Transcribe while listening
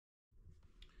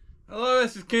Hello,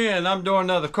 this is Ken. I'm doing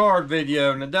another card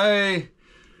video, and today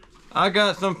I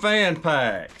got some fan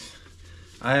packs.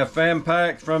 I have fan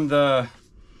packs from the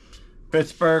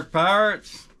Pittsburgh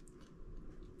Pirates,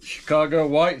 Chicago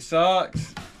White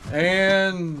Sox,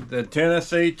 and the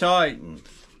Tennessee Titans.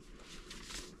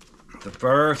 The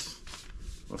first,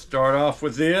 we'll start off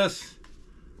with this.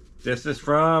 This is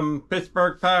from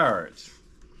Pittsburgh Pirates.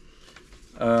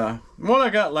 One I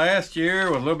got last year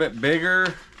was a little bit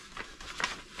bigger.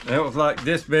 It was like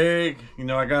this big. You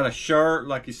know, I got a shirt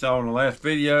like you saw in the last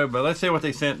video, but let's see what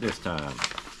they sent this time.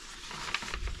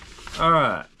 All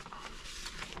right.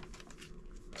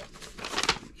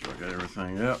 Make sure I got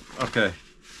everything up. Okay.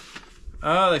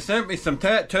 They sent me some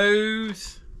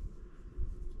tattoos.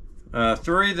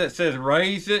 3 that says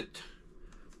Raise It.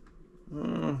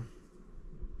 I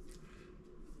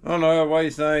don't know, what do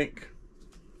you think?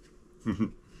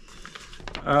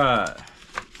 Alright.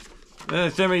 Then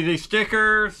they sent me these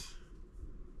stickers.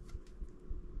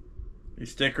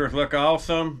 These stickers look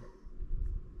awesome.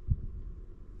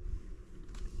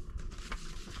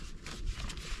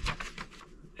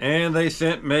 And they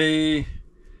sent me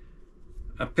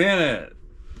a pennant.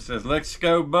 It says Let's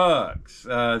Go Bucks.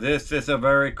 This is a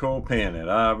very cool pennant.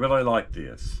 I really like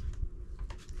this.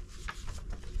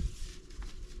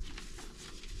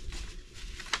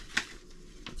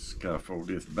 Just gotta fold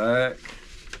this back.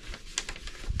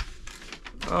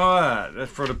 Alright,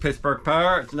 that's for the Pittsburgh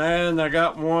Pirates. And I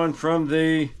got one from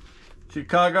the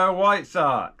Chicago White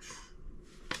Sox.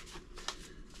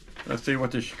 Let's see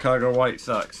what the Chicago White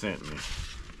Sox sent me.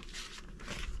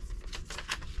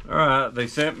 Alright, they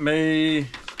sent me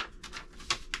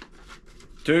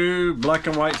 2 black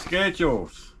and white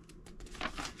schedules.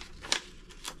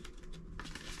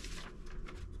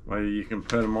 Well, you can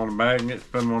put them on the magnets,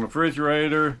 put them on the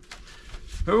refrigerator.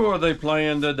 Who are they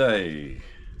playing today?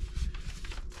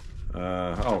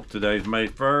 Today's May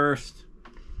 1st.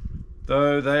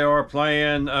 So they are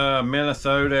playing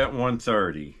Minnesota at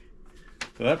 1:30.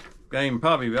 So that game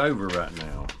probably over right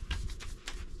now.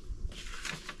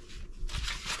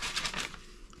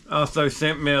 Also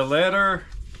sent me a letter.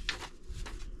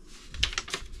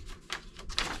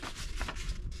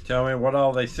 Tell me what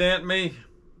all they sent me.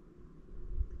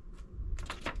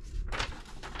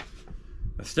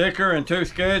 A sticker and 2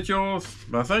 schedules.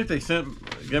 But I think they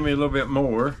give me a little bit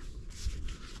more.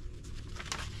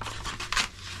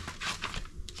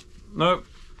 Nope.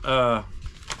 I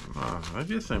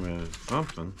just sent me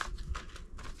something.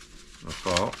 I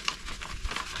thought.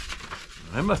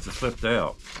 They must have slipped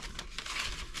out.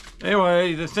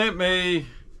 Anyway, they sent me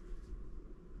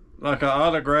like an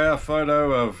autograph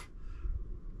photo of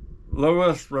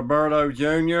Luis Roberto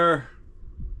Jr.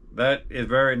 That is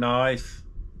very nice.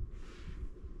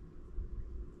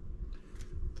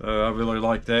 So I really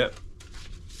like that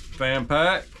fan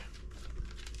pack.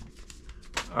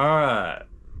 Alright.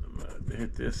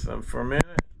 Hit this up for a minute.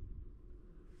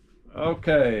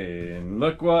 Okay, and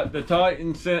look what the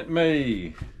Titans sent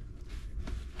me.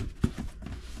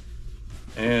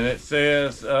 And it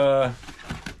says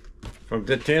from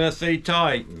the Tennessee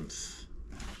Titans.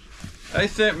 They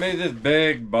sent me this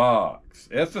big box.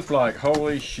 It's just like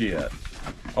holy shit.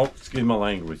 Oh, excuse my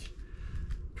language.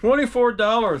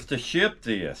 $24 to ship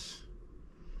this.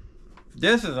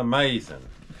 This is amazing.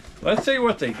 Let's see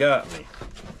what they got me.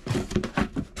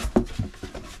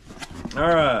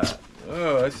 Alright.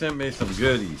 Oh, they sent me some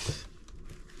goodies.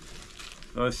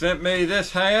 So they sent me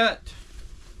this hat.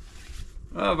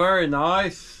 Oh, very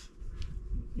nice.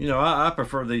 You know, I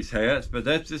prefer these hats, but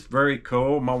that's just very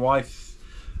cool. I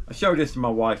showed this to my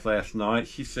wife last night.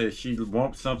 She says she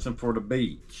wants something for the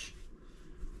beach.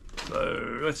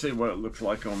 So, let's see what it looks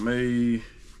like on me.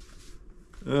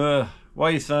 What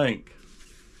do you think?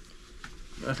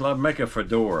 Let's make a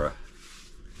fedora.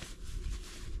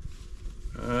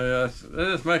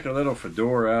 Let's make a little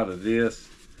fedora out of this.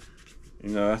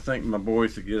 You know, I think my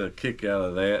boys would get a kick out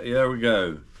of that. Yeah, there we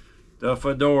go. The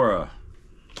fedora.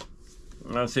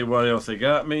 Let's see what else they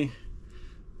got me.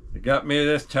 They got me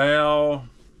this towel.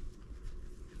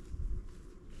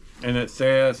 And it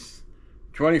says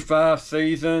 25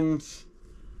 seasons.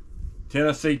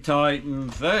 Tennessee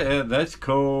Titans. That's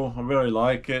cool. I really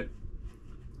like it.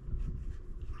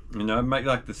 You know, I make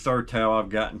like the 3rd towel I've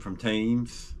gotten from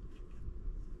teams.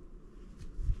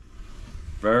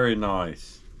 Very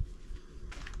nice.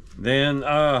 Then,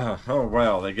 oh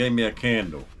wow, they gave me a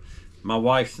candle. My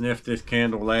wife sniffed this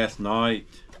candle last night.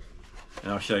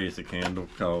 And I'll show you the candle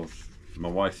because my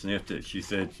wife sniffed it. She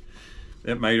said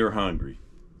it made her hungry.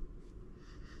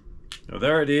 So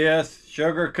there it is.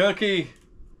 Sugar cookie.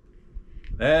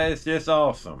 That is just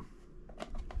awesome.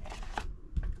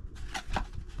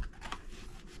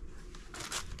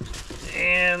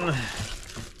 And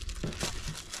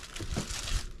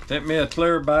sent me a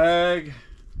clear bag.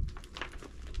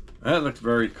 That looks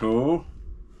very cool.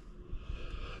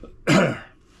 Now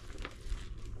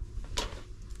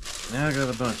I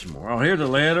got a bunch more. Oh, here's a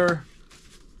letter.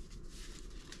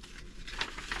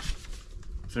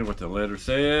 See what the letter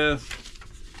says.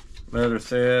 Letter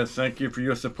says, thank you for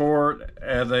your support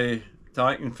as a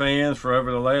Titan fans for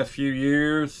over the last few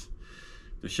years.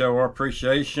 To show our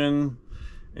appreciation,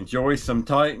 enjoy some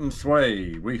Titans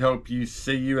sway. We hope you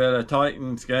see you at a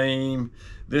Titans game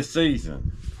this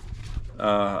season.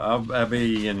 I'll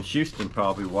be in Houston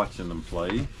probably watching them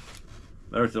play.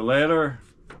 There's the letter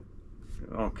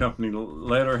on company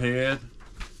letterhead.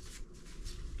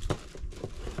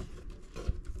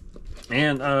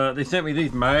 And they sent me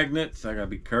these magnets. I gotta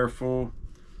be careful.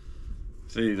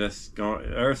 See,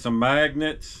 there's some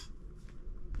magnets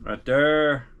right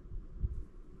there.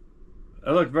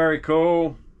 That looks very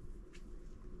cool.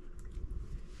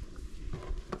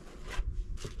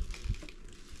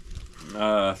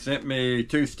 Sent me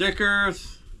 2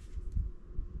 stickers.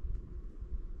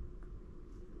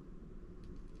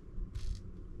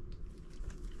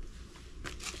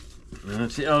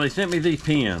 Let's see. Oh, they sent me these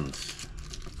pens.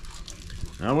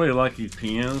 I really like these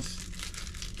pens.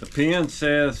 The pen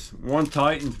says One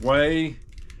Titans Way,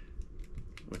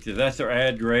 which is, that's their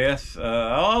address.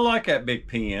 I like that big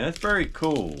pen. It's very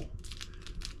cool.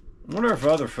 I wonder if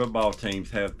other football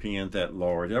teams have pens that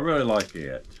large. I really like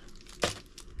it.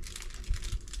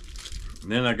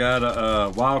 And then I got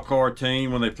a wild card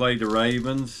team when they played the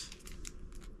Ravens.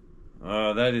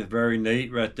 That is very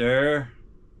neat right there.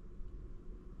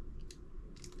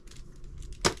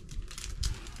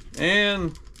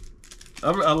 And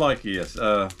I like this.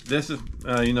 This is,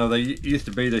 you know, they used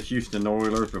to be the Houston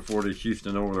Oilers before the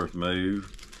Houston Oilers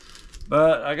moved.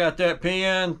 But I got that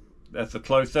pen. That's a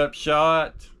close-up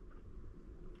shot.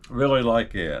 Really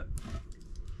like it.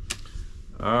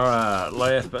 Alright,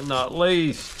 last but not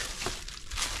least,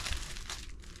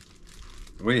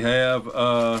 we have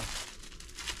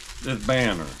this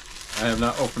banner. I have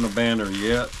not opened the banner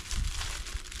yet.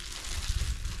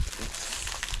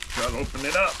 Let's try to open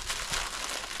it up.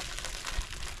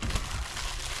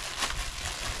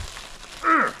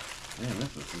 Man,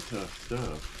 this is some tough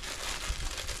stuff.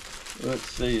 Let's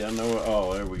see, I know,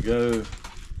 oh, there we go.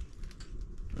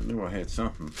 I knew I had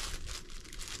something.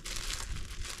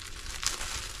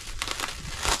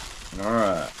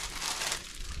 Alright.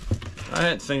 I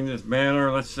hadn't seen this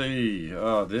banner. Let's see.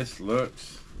 Oh, this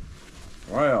looks,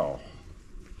 wow.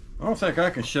 I don't think I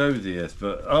can show this,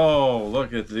 but oh,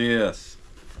 look at this.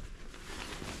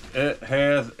 It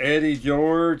has Eddie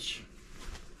George.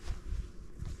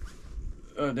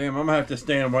 Oh, damn, I'm gonna have to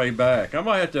stand way back. I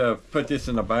might have to put this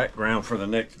in the background for the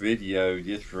next video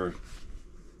just for,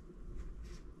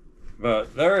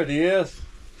 but there it is.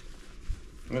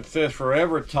 It says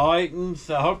Forever Titans.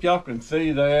 I hope y'all can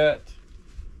see that.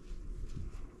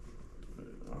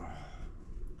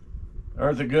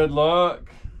 There's a good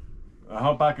luck. I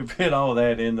hope I can fit all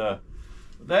that in the,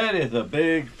 that is a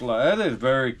big flag. That is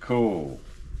very cool.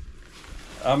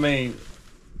 I mean,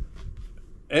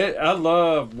 I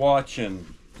love watching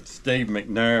Steve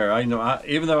McNair. I know,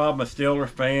 even though I'm a Steelers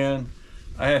fan,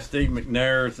 I have Steve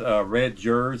McNair's red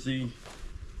jersey.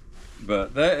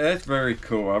 But that's very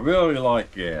cool. I really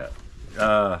like that.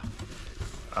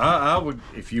 I would,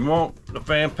 if you want the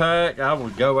fan pack, I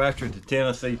would go after the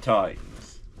Tennessee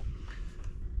Titans.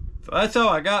 So that's all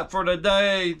I got for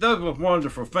today. Those were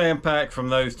wonderful fan packs from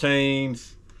those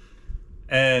teams.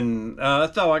 And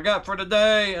that's all I got for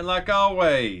today. And like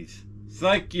always,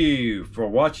 thank you for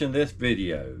watching this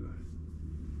video.